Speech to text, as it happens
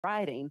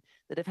riding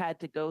that have had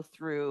to go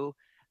through,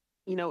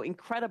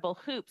 incredible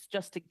hoops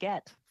just to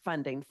get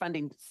funding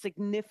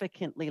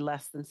significantly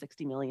less than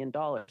 $60 million.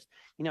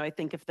 I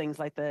think of things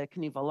like the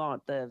Canoe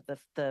Volant,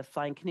 the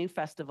Flying Canoe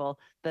Festival,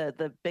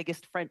 the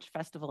biggest French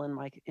festival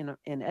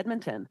in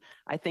Edmonton.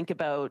 I think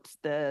about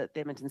the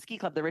Edmonton Ski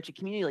Club, the Ritchie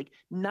Community League.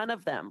 None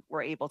of them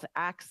were able to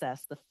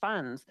access the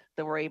funds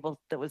that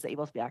was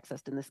able to be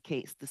accessed in this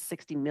case, the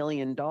 $60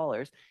 million.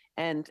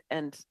 And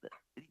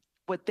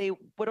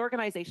what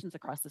organizations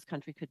across this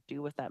country could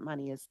do with that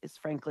money is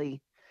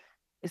frankly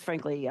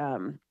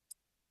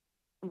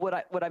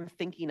what I'm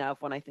thinking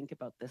of when I think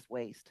about this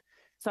waste.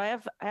 So I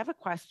have a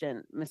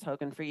question, Ms.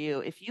 Hogan, for you.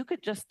 If you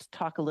could just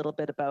talk a little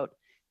bit about,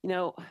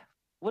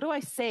 what do I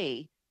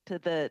say to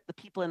the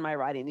people in my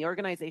riding, the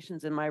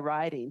organizations in my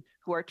riding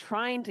who are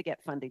trying to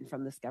get funding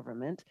from this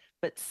government,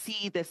 but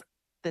see this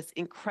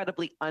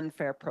incredibly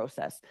unfair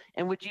process?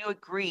 And would you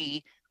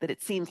agree that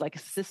it seems like a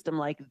system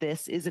like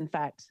this is in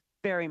fact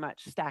very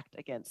much stacked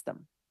against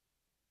them?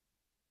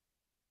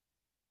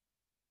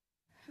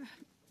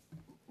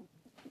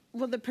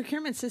 Well, the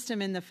procurement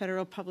system in the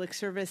federal public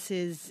service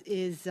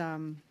is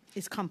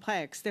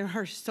complex. There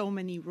are so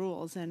many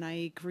rules, and I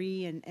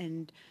agree,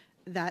 and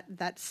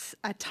that's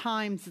at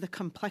times the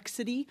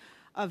complexity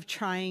of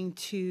trying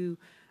to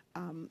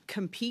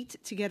compete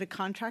to get a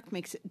contract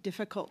makes it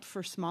difficult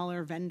for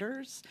smaller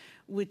vendors,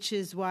 which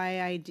is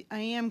why I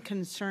am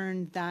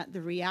concerned that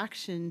the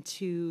reaction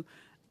to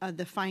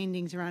the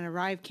findings around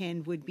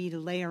ArriveCan would be to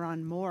layer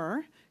on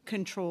more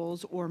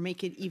controls or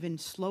make it even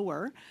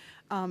slower.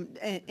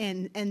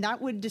 And that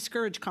would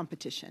discourage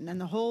competition. And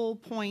the whole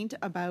point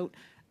about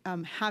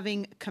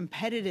having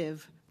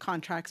competitive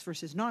contracts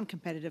versus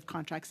non-competitive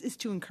contracts is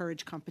to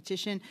encourage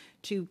competition,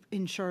 to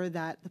ensure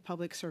that the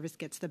public service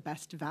gets the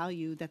best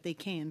value that they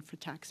can for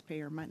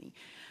taxpayer money.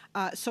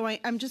 So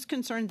I'm just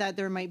concerned that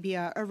there might be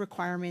a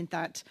requirement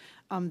that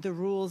the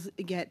rules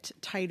get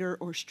tighter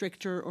or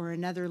stricter or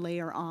another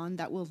layer on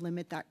that will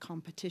limit that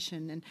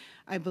competition. And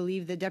I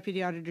believe the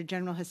Deputy Auditor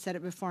General has said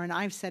it before, and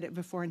I've said it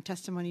before in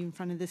testimony in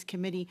front of this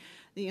committee.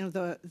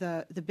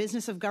 The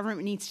business of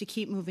government needs to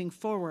keep moving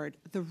forward.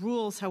 The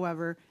rules,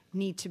 however,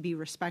 need to be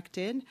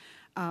respected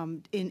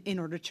in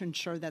order to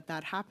ensure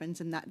that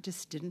happens, and that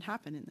just didn't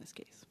happen in this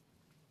case.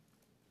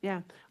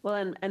 Yeah,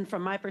 well, and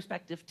from my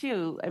perspective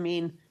too, I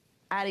mean,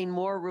 adding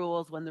more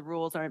rules when the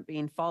rules aren't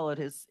being followed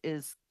is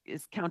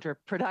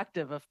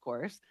counterproductive, of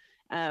course.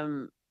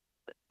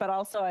 But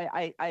also,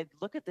 I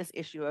look at this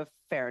issue of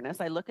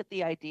fairness. I look at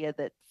the idea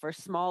that for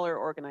smaller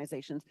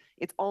organizations,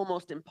 it's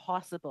almost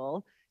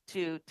impossible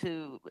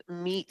to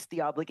meet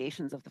the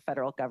obligations of the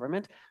federal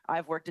government.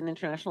 I've worked in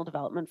international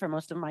development for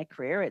most of my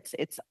career.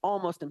 It's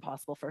almost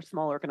impossible for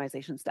small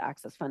organizations to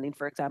access funding,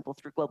 for example,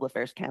 through Global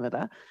Affairs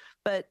Canada.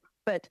 But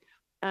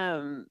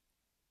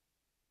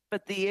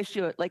the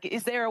issue, like,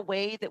 is there a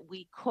way that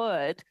we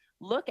could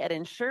look at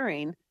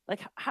ensuring,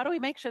 like, how do we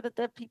make sure that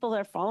the people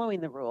are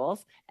following the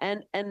rules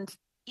and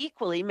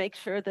equally make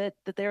sure that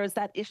there is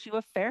that issue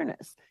of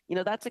fairness?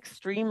 That's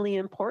extremely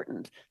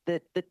important,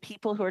 that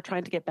people who are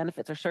trying to get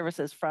benefits or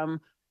services from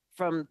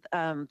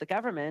the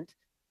government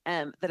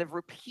that have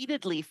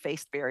repeatedly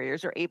faced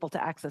barriers are able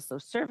to access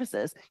those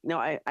services.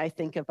 I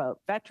think about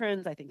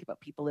veterans, I think about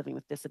people living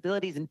with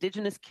disabilities,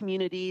 Indigenous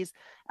communities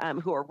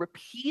who are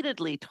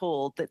repeatedly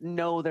told that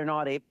no, they're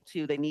not able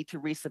to, they need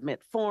to resubmit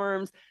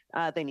forms,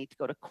 they need to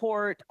go to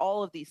court,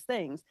 all of these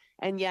things.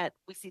 And yet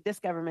we see this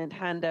government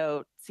hand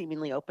out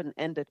seemingly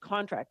open-ended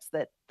contracts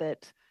that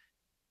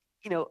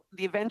the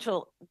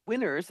eventual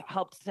winners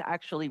helped to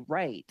actually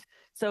write.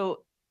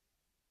 So,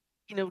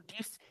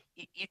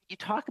 you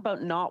talk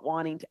about not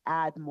wanting to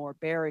add more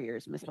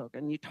barriers, Ms.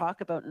 Hogan. You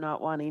talk about not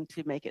wanting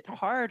to make it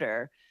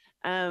harder.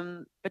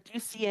 But do you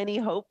see any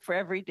hope for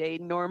everyday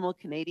normal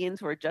Canadians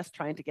who are just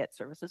trying to get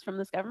services from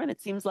this government?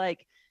 It seems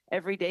like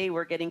every day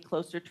we're getting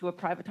closer to a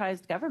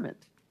privatized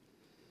government.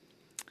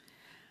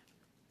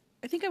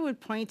 I think I would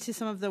point to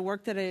some of the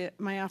work that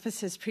my office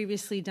has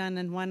previously done,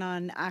 and one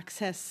on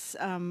access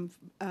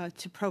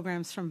to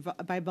programs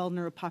by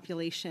vulnerable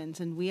populations.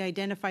 And we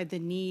identified the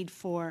need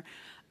for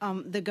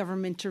the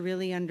government to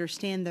really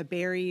understand the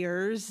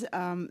barriers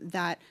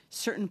that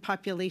certain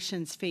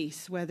populations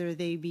face, whether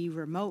they be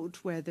remote,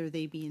 whether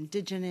they be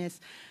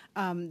Indigenous.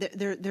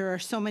 There are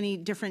so many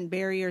different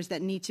barriers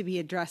that need to be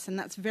addressed, and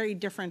that's very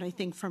different, I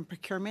think, from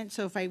procurement.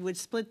 So if I would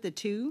split the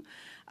two,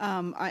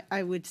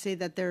 I would say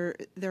that there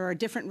are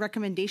different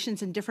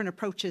recommendations and different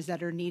approaches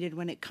that are needed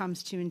when it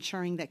comes to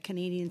ensuring that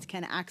Canadians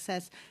can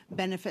access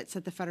benefits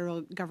that the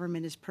federal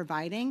government is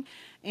providing,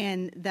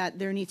 and that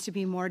there needs to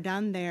be more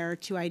done there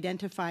to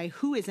identify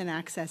who isn't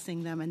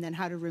accessing them and then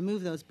how to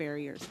remove those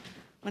barriers.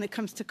 When it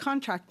comes to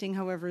contracting,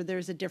 however,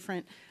 there's a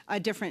different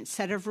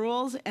set of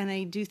rules, and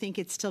I do think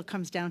it still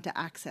comes down to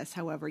access.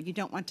 However, you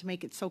don't want to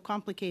make it so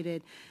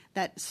complicated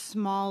that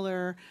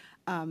smaller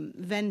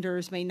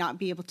vendors may not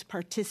be able to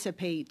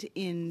participate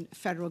in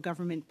federal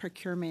government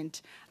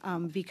procurement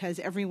because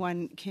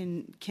everyone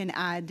can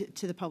add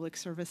to the public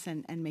service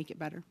and make it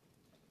better.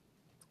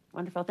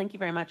 Wonderful. Thank you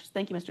very much.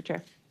 Thank you, Mr.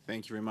 Chair.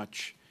 Thank you very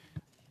much.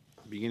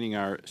 beginning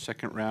our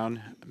second round.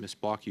 Ms.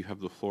 Block, you have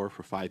the floor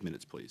for 5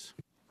 minutes, please.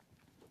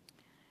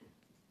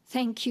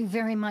 Thank you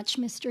very much,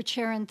 Mr.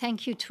 Chair, and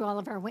thank you to all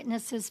of our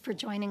witnesses for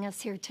joining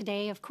us here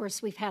today. Of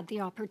course, we've had the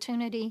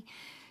opportunity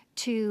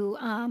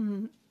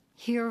to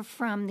hear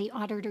from the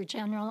Auditor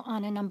General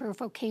on a number of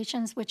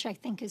occasions, which I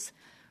think is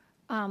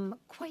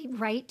quite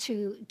right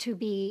to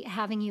be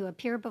having you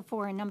appear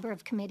before a number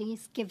of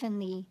committees, given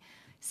the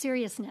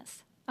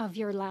seriousness of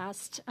your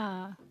last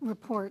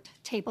report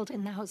tabled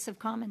in the House of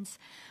Commons.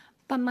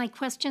 But my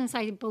questions,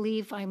 I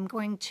believe I'm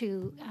going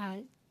to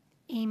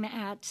aim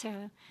at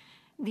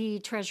the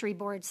Treasury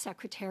Board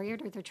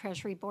Secretariat or the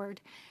Treasury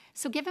Board.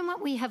 So given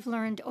what we have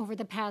learned over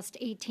the past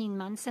 18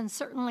 months, and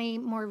certainly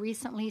more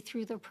recently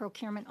through the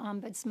Procurement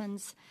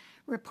Ombudsman's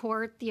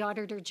report, the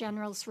Auditor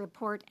General's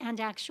report,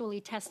 and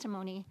actually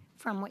testimony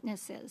from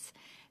witnesses,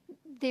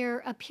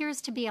 there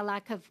appears to be a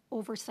lack of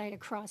oversight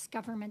across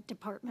government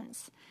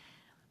departments.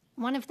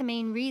 One of the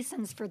main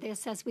reasons for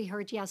this, as we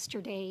heard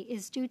yesterday,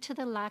 is due to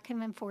the lack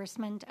of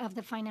enforcement of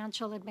the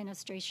Financial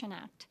Administration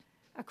Act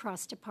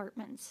across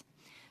departments.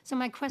 So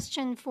my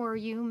question for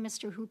you,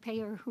 Mr.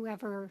 Hoope, or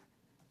whoever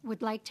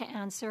would like to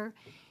answer,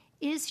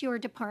 is your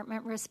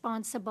department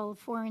responsible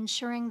for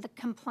ensuring the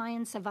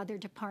compliance of other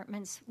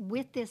departments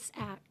with this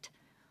act,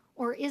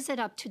 or is it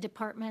up to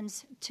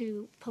departments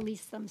to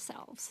police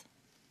themselves?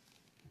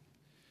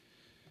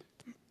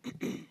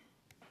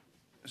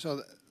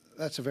 So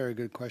that's a very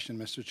good question,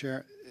 Mr.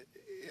 Chair.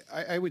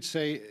 I would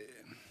say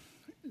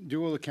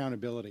dual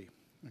accountability.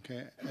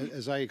 Okay,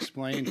 as I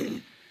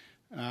explained,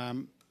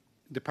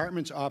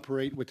 departments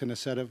operate within a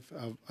set of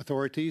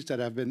authorities that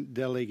have been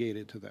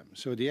delegated to them.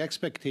 So the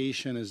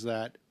expectation is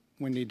that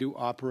when they do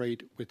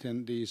operate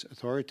within these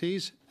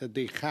authorities, that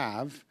they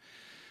have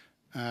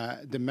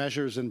the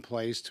measures in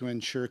place to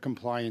ensure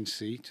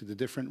compliancy to the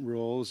different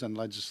rules and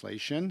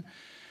legislation,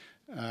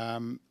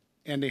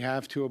 and they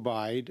have to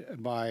abide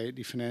by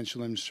the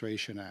Financial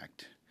Administration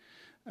Act.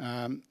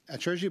 At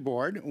Treasury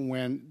Board,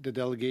 when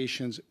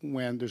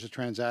there's a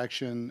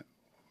transaction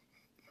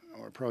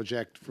or a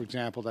project, for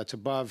example, that's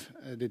above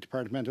the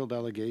departmental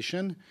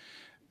delegation,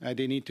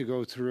 they need to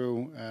go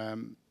through,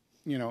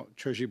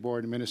 Treasury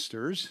Board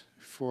ministers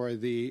for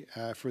the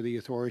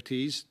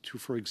authorities to,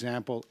 for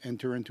example,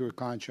 enter into a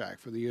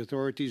contract, for the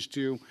authorities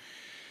to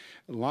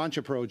launch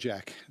a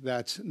project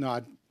that's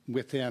not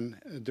within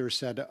their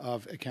set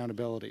of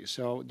accountability.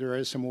 So there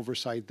is some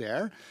oversight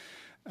there.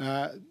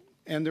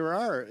 And there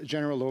are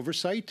general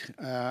oversight.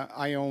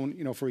 I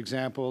own, for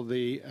example,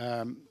 the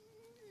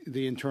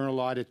internal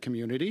audit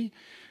community,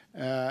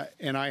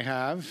 and I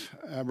have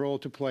a role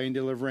to play in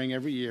delivering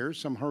every year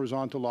some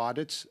horizontal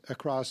audits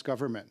across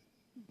government.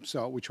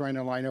 So we're trying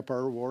to line up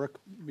our work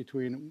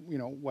between,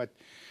 what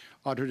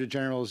Auditor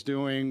General is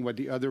doing, what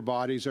the other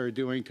bodies are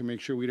doing to make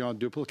sure we don't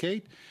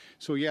duplicate.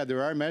 So yeah,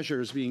 there are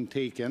measures being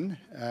taken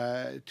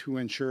to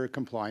ensure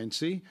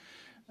compliancy.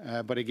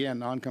 But again,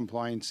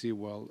 non-compliancy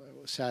will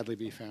sadly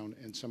be found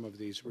in some of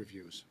these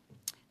reviews.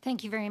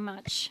 Thank you very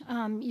much.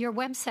 Your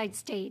website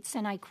states,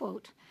 and I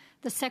quote,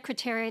 "The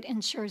Secretariat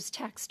ensures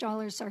tax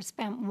dollars are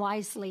spent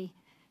wisely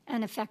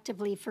and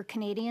effectively for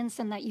Canadians,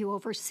 and that you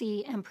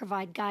oversee and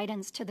provide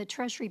guidance to the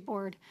Treasury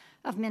Board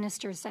of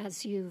Ministers,"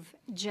 as you've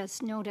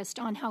just noticed,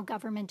 on how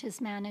government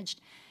is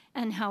managed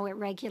and how it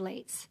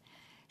regulates.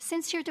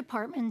 Since your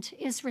department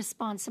is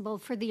responsible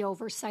for the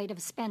oversight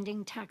of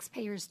spending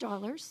taxpayers'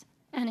 dollars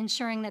and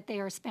ensuring that they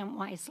are spent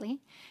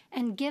wisely,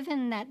 and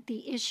given that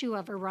the issue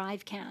of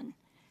ArriveCan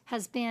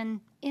has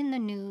been in the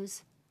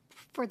news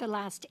for the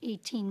last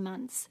 18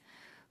 months,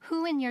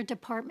 who in your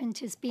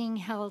department is being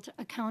held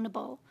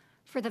accountable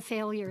for the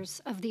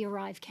failures of the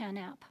ArriveCan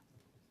app?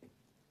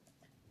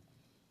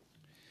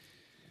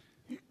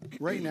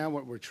 Right now,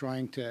 what we're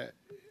trying to,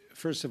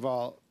 first of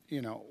all,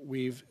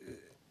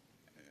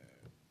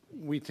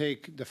 we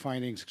take the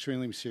findings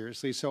extremely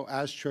seriously. So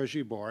as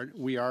Treasury Board,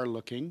 we are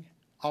looking,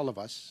 all of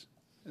us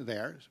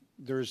there.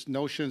 There's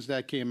notions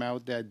that came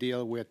out that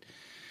deal with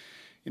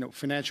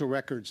financial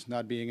records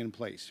not being in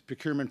place,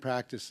 procurement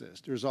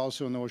practices. There's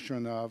also a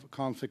notion of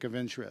conflict of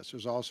interest.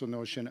 There's also a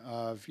notion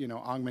of,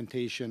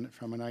 augmentation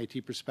from an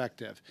IT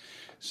perspective.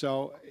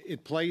 So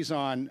it plays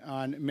on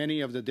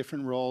many of the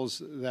different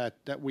roles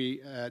that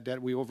we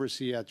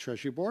oversee at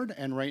Treasury Board.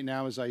 And right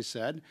now, as I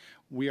said,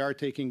 we are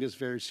taking this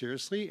very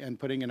seriously and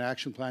putting an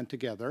action plan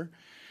together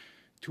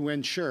to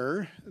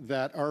ensure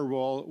that our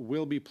role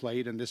will be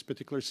played in this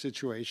particular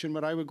situation.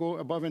 But I would go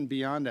above and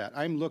beyond that.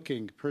 I'm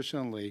looking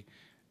personally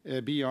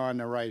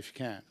beyond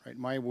ArriveCan, right?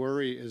 My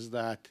worry is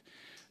that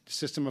the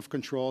system of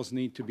controls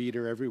need to be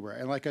there everywhere.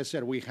 And like I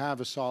said, we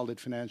have a solid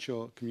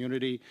financial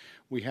community.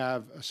 We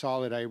have a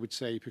solid, I would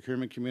say,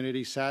 procurement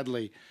community.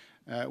 Sadly,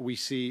 we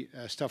see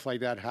stuff like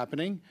that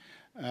happening.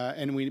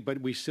 But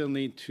we still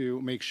need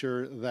to make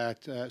sure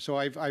that, so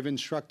I've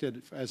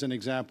instructed, as an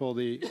example,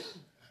 the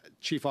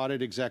chief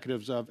audit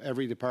executives of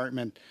every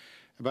department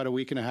about a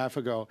week and a half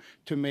ago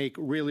to make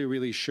really,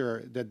 really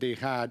sure that they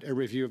had a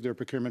review of their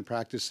procurement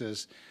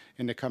practices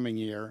in the coming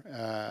year,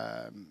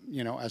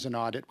 as an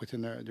audit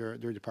within their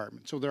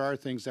department. So there are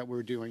things that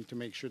we're doing to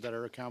make sure that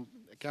our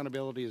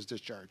accountability is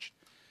discharged.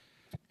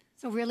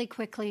 So really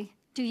quickly,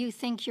 do you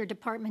think your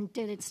department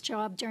did its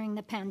job during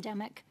the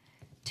pandemic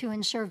to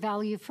ensure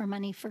value for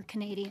money for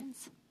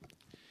Canadians?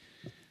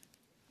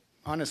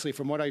 Honestly,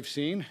 from what I've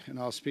seen, and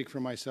I'll speak for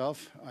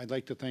myself, I'd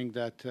like to think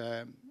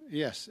that,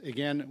 yes,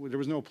 again, there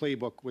was no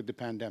playbook with the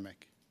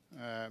pandemic.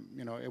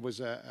 It was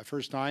a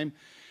first time.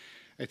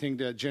 I think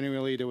that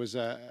genuinely there was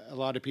a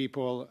lot of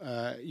people,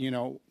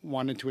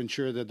 wanted to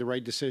ensure that the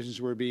right decisions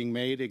were being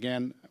made.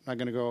 Again, I'm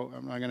not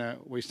going to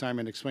waste time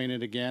and explain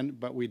it again,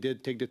 but we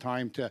did take the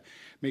time to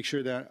make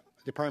sure that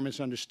departments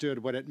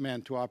understood what it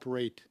meant to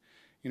operate,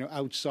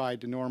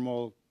 outside the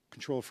normal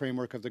control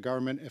framework of the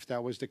government. If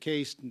that was the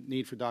case,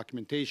 need for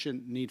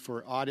documentation, need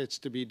for audits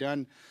to be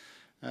done.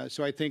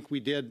 So I think we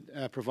did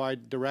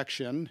provide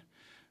direction.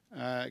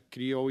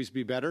 Could you always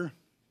be better?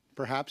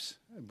 Perhaps,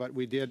 but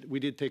we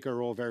did take our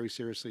role very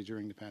seriously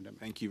during the pandemic.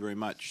 Thank you very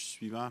much.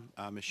 Suivant,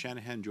 Ms.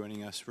 Shanahan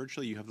joining us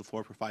virtually. You have the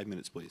floor for 5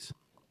 minutes, please.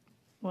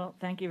 Well,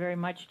 thank you very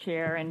much,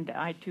 Chair, and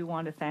I too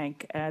want to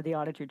thank the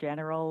Auditor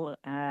General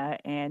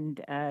and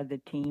the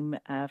team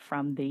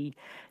from the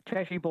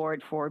Treasury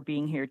Board for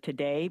being here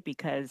today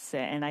because,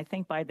 and I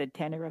think by the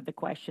tenor of the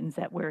questions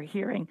that we're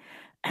hearing,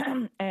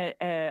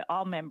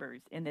 all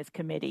members in this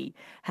committee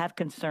have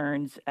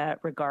concerns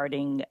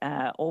regarding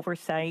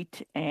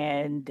oversight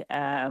and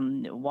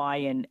why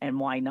and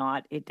why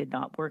not it did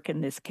not work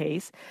in this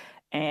case.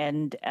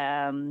 And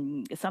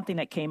something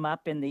that came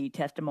up in the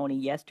testimony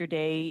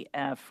yesterday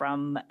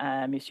from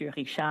Monsieur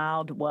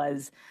Richard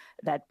was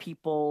that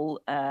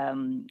people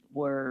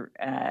were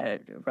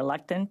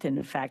reluctant and,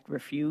 in fact,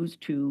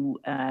 refused to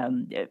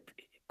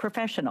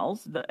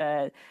professionals,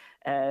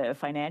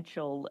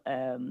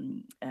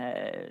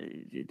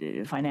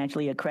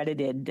 financially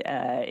accredited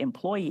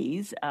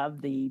employees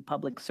of the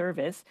public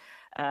service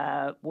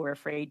were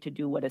afraid to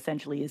do what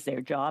essentially is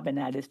their job, and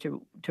that is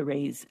to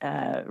raise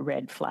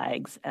red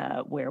flags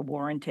where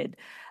warranted.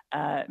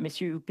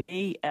 Monsieur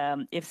Huppé,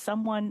 if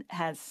someone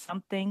has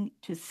something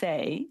to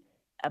say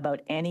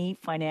about any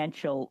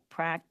financial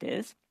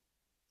practice,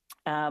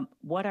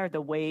 what are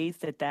the ways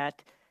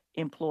that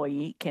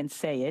employee can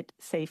say it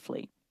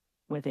safely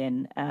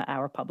within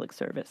our public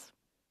service?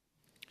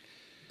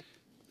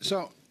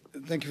 So,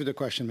 thank you for the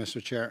question,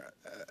 Mr. Chair.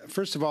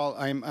 First of all,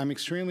 I'm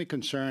extremely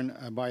concerned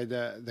by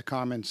the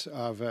comments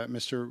of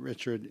Mr.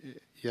 Richard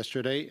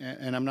yesterday,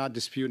 and I'm not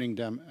disputing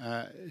them,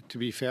 to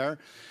be fair.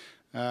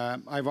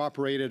 I've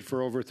operated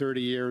for over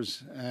 30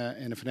 years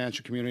in the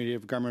financial community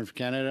of Government of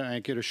Canada, and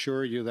I can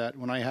assure you that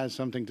when I had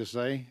something to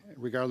say,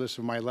 regardless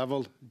of my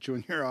level,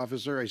 junior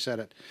officer, I said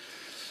it.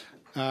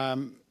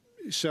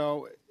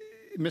 So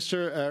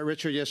Mr.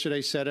 Richard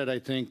yesterday said it, I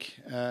think,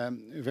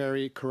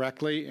 very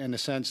correctly in the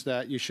sense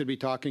that you should be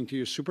talking to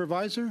your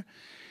supervisor.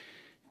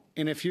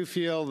 And if you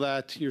feel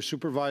that your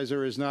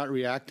supervisor is not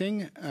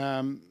reacting,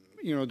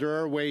 there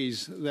are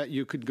ways that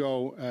you could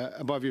go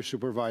above your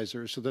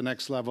supervisor, so the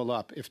next level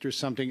up, if there's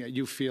something that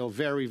you feel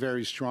very,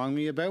 very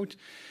strongly about.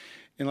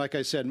 And like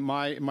I said,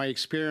 my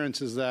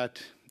experience is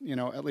that,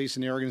 at least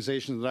in the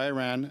organizations that I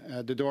ran,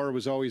 the door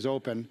was always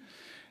open.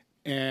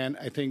 And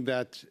I think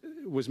that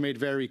was made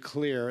very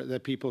clear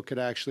that people could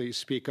actually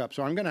speak up.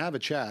 So I'm going to have a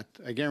chat,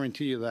 I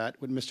guarantee you that,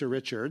 with Mr.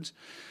 Richards,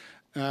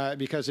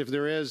 because if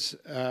there is,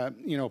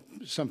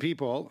 some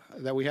people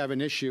that we have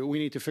an issue, we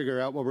need to figure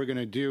out what we're going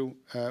to do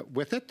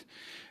with it.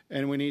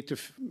 And we need to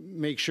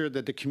make sure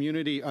that the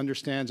community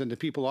understands and the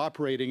people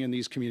operating in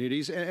these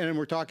communities. And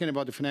we're talking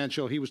about the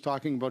financial, he was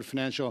talking about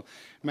financial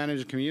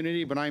management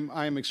community, but I'm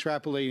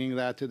extrapolating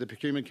that to the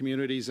procurement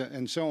communities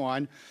and so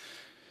on.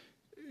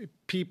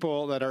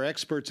 People that are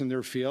experts in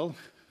their field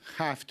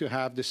have to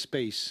have the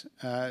space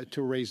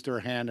to raise their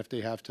hand if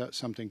they have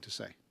something to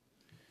say.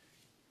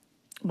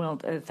 Well,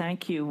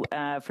 thank you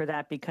for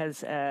that,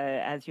 because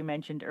as you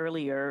mentioned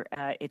earlier,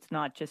 it's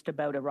not just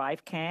about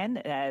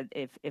ArriveCan.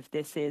 If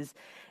this is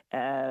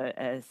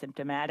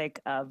symptomatic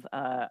of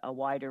a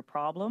wider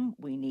problem,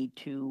 we need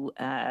to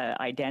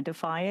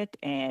identify it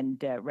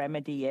and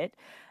remedy it.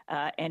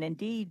 And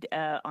indeed,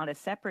 on a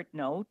separate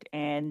note,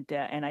 and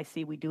I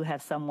see we do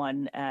have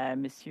someone,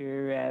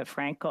 Monsieur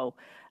Franco,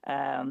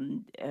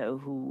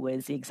 who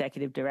is the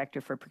Executive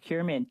Director for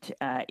Procurement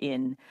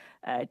in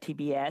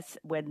TBS.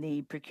 When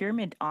the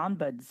procurement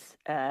ombuds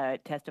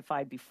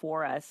testified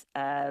before us,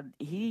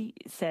 he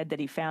said that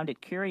he found it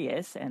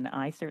curious, and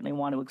I certainly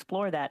want to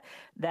explore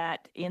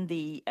that in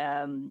the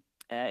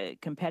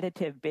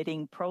competitive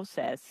bidding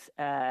process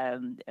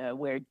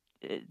where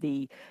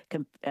the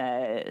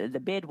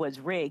bid was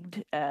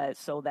rigged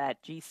so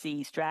that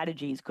GC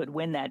Strategies could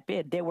win that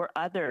bid, there were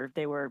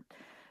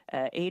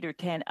 8 or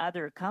 10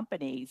 other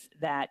companies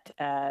that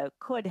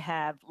could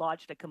have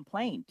lodged a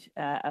complaint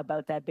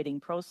about that bidding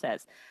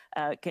process.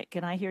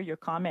 Can I hear your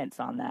comments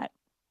on that?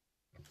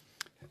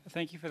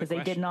 Thank you for the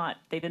question. question.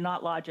 They did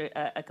not lodge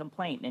a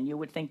complaint, and you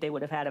would think they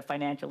would have had a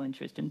financial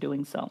interest in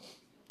doing so.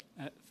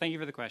 Thank you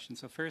for the question.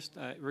 So first,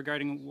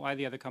 regarding why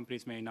the other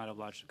companies may not have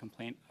lodged a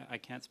complaint, I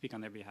can't speak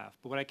on their behalf.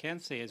 But what I can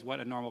say is what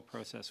a normal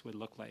process would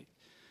look like.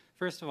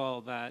 First of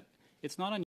all, that it's not